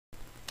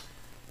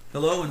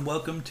Hello and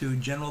welcome to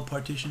General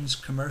Partition's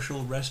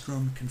Commercial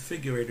Restroom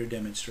Configurator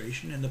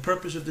demonstration. And the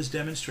purpose of this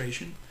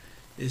demonstration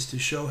is to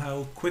show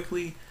how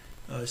quickly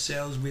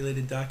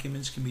sales-related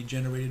documents can be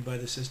generated by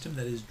the system,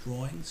 that is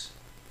drawings,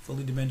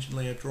 fully dimensioned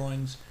layout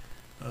drawings,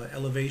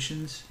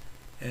 elevations,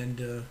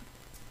 and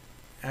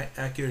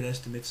accurate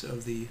estimates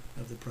of the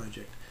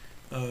project.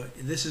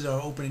 This is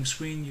our opening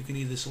screen. You can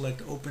either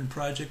select Open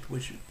Project,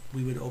 which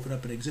we would open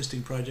up an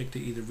existing project to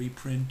either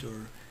reprint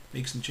or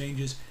make some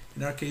changes.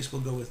 In our case,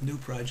 we'll go with New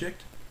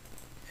Project,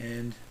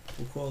 and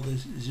we'll call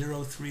this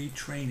 03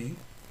 Training.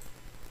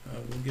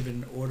 We'll give it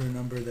an order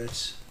number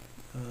that's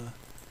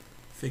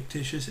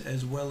fictitious,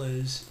 as well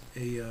as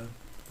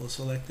we'll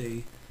select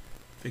a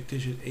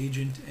fictitious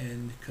agent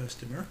and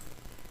customer,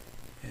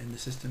 and the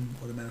system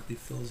automatically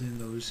fills in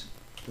those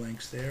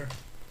blanks there.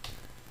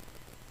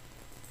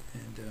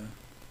 And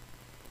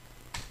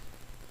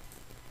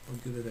we'll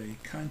give it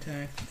a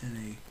contact and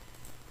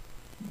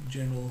a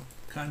general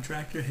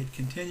contractor. Hit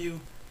continue.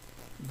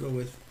 Go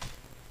with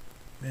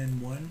Men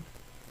 1.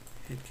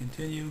 Hit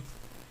continue.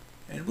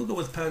 And we'll go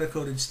with powder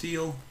coated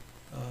steel.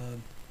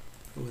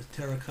 Go with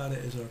terracotta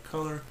as our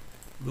color.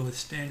 We'll go with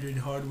standard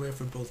hardware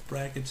for both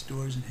brackets,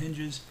 doors, and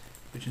hinges,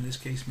 which in this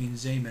case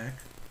means Zamac.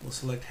 We'll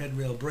select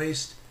headrail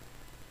braced.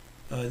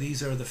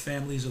 These are the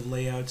families of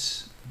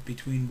layouts: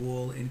 between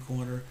wall, in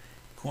corner,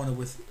 corner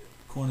with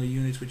corner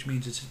units, which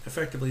means it's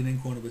effectively an in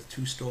corner with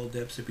 2 stall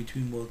depths, a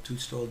between wall 2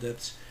 stall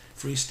depths,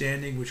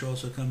 freestanding, which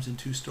also comes in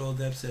 2 stall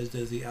depths, as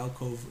does the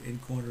alcove, in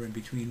corner, and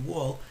between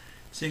wall,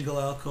 single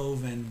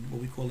alcove, and what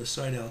we call a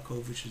side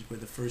alcove, which is where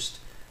the first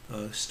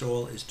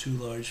stall is too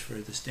large for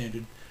the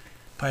standard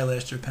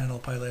pilaster panel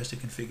pilaster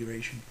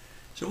configuration.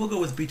 So we'll go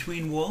with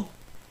between wall,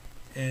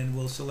 and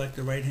we'll select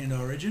the right hand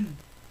origin.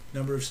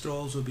 Number of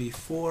stalls will be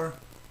 4.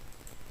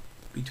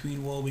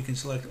 Between wall, we can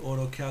select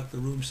auto calc the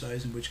room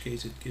size, in which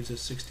case it gives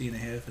us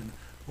 60.5 and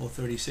all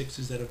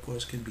 36s. That of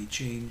course can be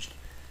changed.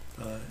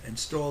 And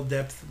stall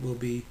depth will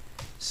be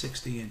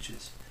 60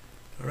 inches.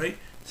 Alright,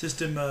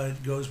 system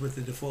goes with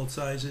the default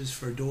sizes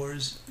for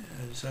doors,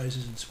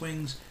 sizes and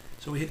swings.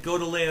 So we hit go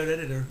to layout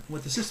editor.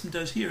 What the system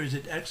does here is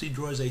it actually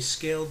draws a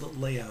scaled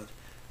layout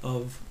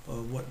of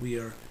what we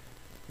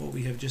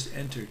have just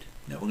entered.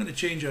 Now we're going to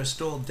change our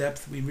stall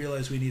depth. We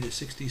realize we need a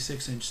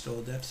 66-inch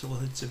stall depth, so we'll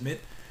hit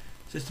submit.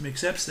 System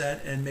accepts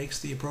that and makes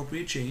the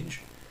appropriate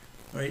change.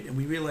 Right, and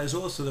we realize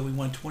also that we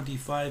want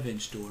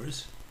 25-inch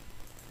doors,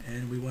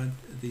 and we want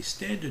the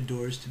standard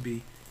doors to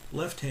be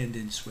left-hand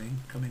in swing,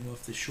 coming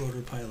off the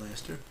shorter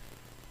pilaster.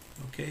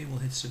 Okay, we'll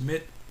hit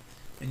submit,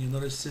 and you'll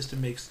notice the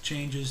system makes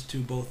changes to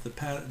both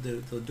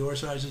the door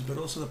sizes, but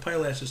also the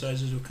pilaster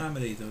sizes to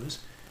accommodate those.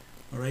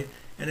 All right,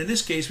 and in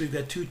this case we've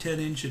got 2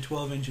 10-inch, a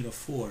 12-inch, and a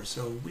 4.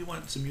 So we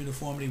want some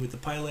uniformity with the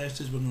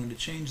pilasters. We're going to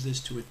change this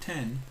to a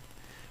 10,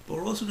 but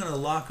we're also going to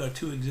lock our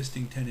 2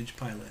 existing 10-inch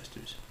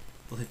pilasters.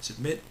 We'll hit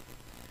submit.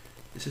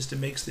 The system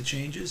makes the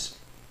changes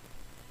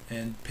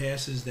and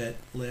passes that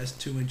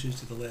last 2 inches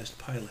to the last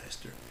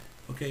pilaster.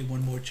 Okay,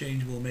 one more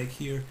change we'll make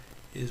here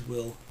is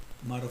we'll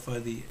modify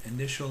the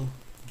initial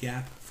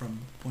gap from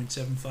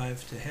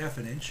 0.75 to ½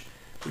 an inch,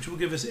 which will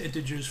give us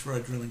integers for our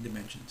drilling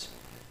dimensions.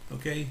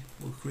 Okay,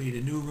 we'll create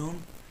a new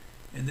room.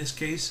 In this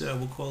case,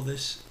 we'll call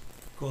this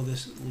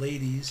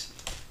Ladies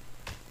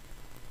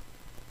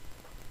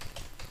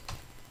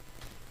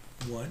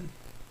 1,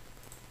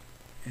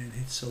 and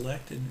hit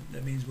select, and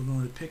that means we're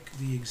going to pick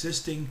the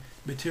existing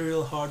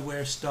material,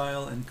 hardware,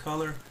 style, and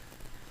color.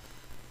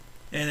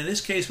 And in this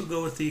case we'll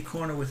go with the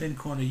corner within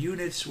corner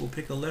units. We'll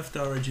pick a left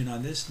origin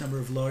on this. Number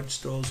of large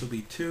stalls will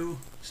be 2.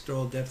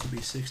 Stall depth will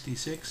be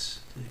 66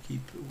 to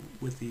keep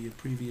with the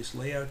previous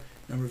layout.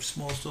 Number of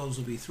small stalls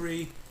will be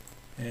 3,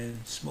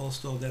 and small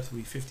stall depth will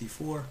be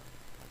 54.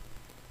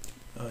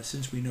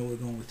 Since we know we're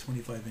going with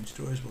 25-inch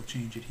doors, we'll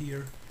change it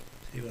here.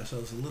 Save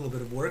ourselves a little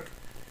bit of work.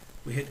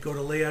 We hit go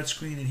to layout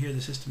screen, and here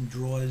the system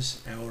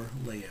draws our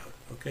layout.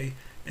 Okay,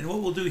 and what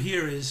we'll do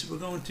here is we're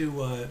going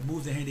to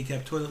move the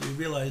handicapped toilet. We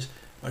realize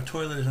our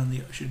toilet is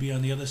should be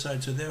on the other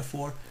side, so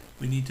therefore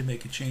we need to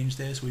make a change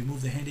there. So we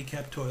move the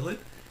handicapped toilet,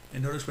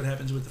 and notice what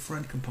happens with the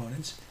front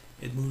components.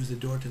 It moves the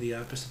door to the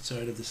opposite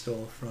side of the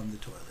stall from the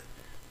toilet.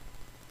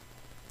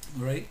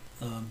 All right,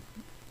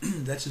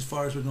 that's as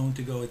far as we're going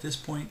to go at this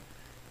point,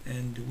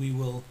 and we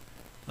will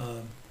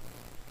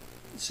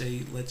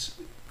say let's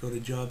go to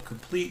job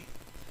complete.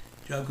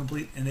 Job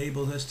complete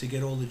enables us to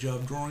get all the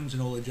job drawings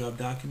and all the job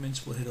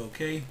documents. We'll hit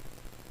OK,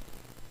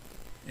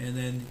 and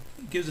then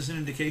it gives us an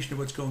indication of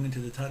what's going into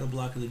the title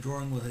block of the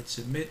drawing. We'll hit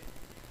submit,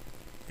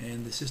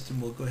 and the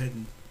system will go ahead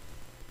and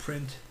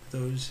print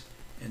those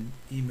and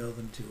email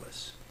them to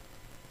us.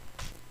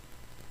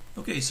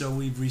 Okay, so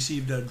we've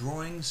received our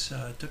drawings.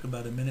 It took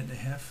about 1.5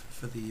 minutes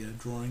for the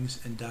drawings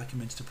and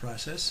documents to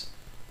process.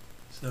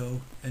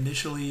 So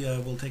initially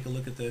we'll take a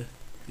look at the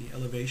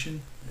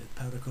elevation, the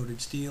powder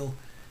coated steel,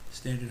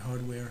 standard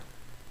hardware.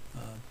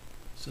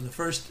 So the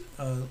first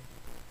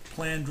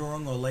plan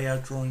drawing or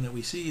layout drawing that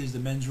we see is the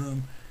men's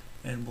room,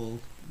 and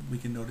we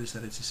can notice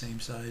that it's the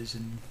same size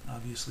and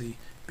obviously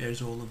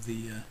bears all of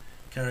the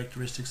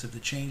characteristics of the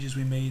changes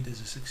we made.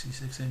 There's a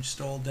 66-inch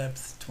stall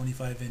depth,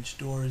 25-inch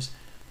doors,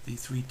 the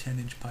 3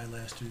 10-inch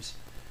pilasters.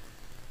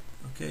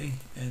 Okay,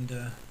 and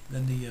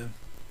then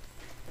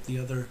the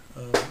other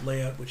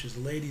layout, which is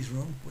the ladies'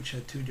 room, which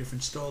had 2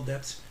 different stall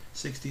depths,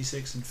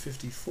 66 and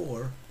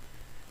 54.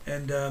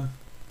 And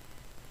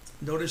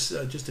notice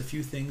just a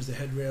few things. The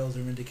headrails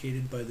are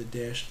indicated by the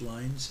dashed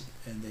lines,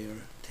 and they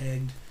are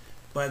tagged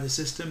by the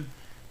system.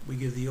 We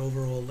give the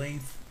overall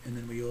length, and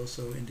then we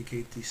also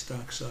indicate the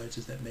stock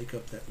sizes that make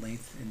up that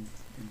length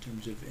in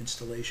terms of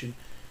installation.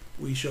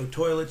 We show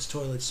toilets,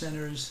 toilet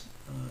centers,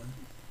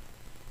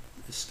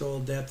 the stall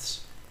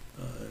depths,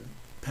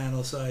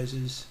 panel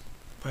sizes,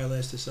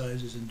 pilaster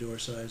sizes, and door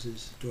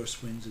sizes, door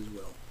swings as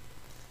well.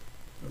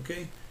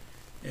 Okay,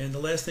 and the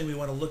last thing we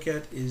want to look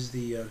at is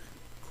the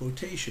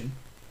quotation.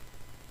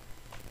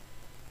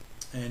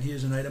 And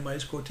here's an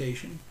itemized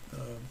quotation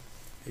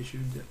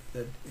issued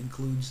that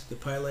includes the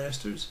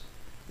pilasters,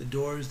 the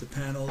doors, the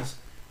panels,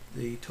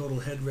 the total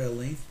headrail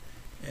length,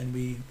 and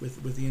we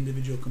with the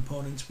individual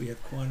components we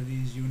have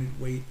quantities, unit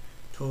weight,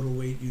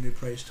 unit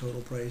price,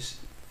 total price,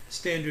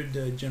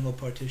 standard general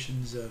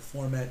partitions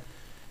format,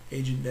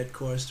 agent net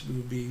cost. We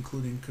will be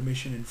including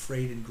commission and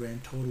freight and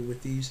grand total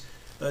with these.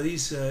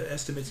 These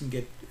estimates can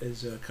get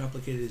as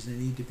complicated as they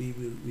need to be.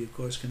 We of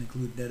course can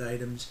include net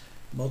items,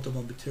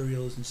 multiple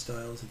materials and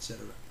styles,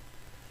 etc.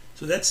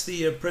 So that's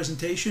the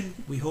presentation.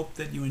 We hope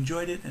that you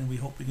enjoyed it, and we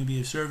hope we can be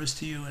of service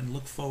to you, and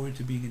look forward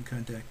to being in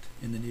contact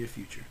in the near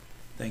future.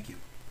 Thank you.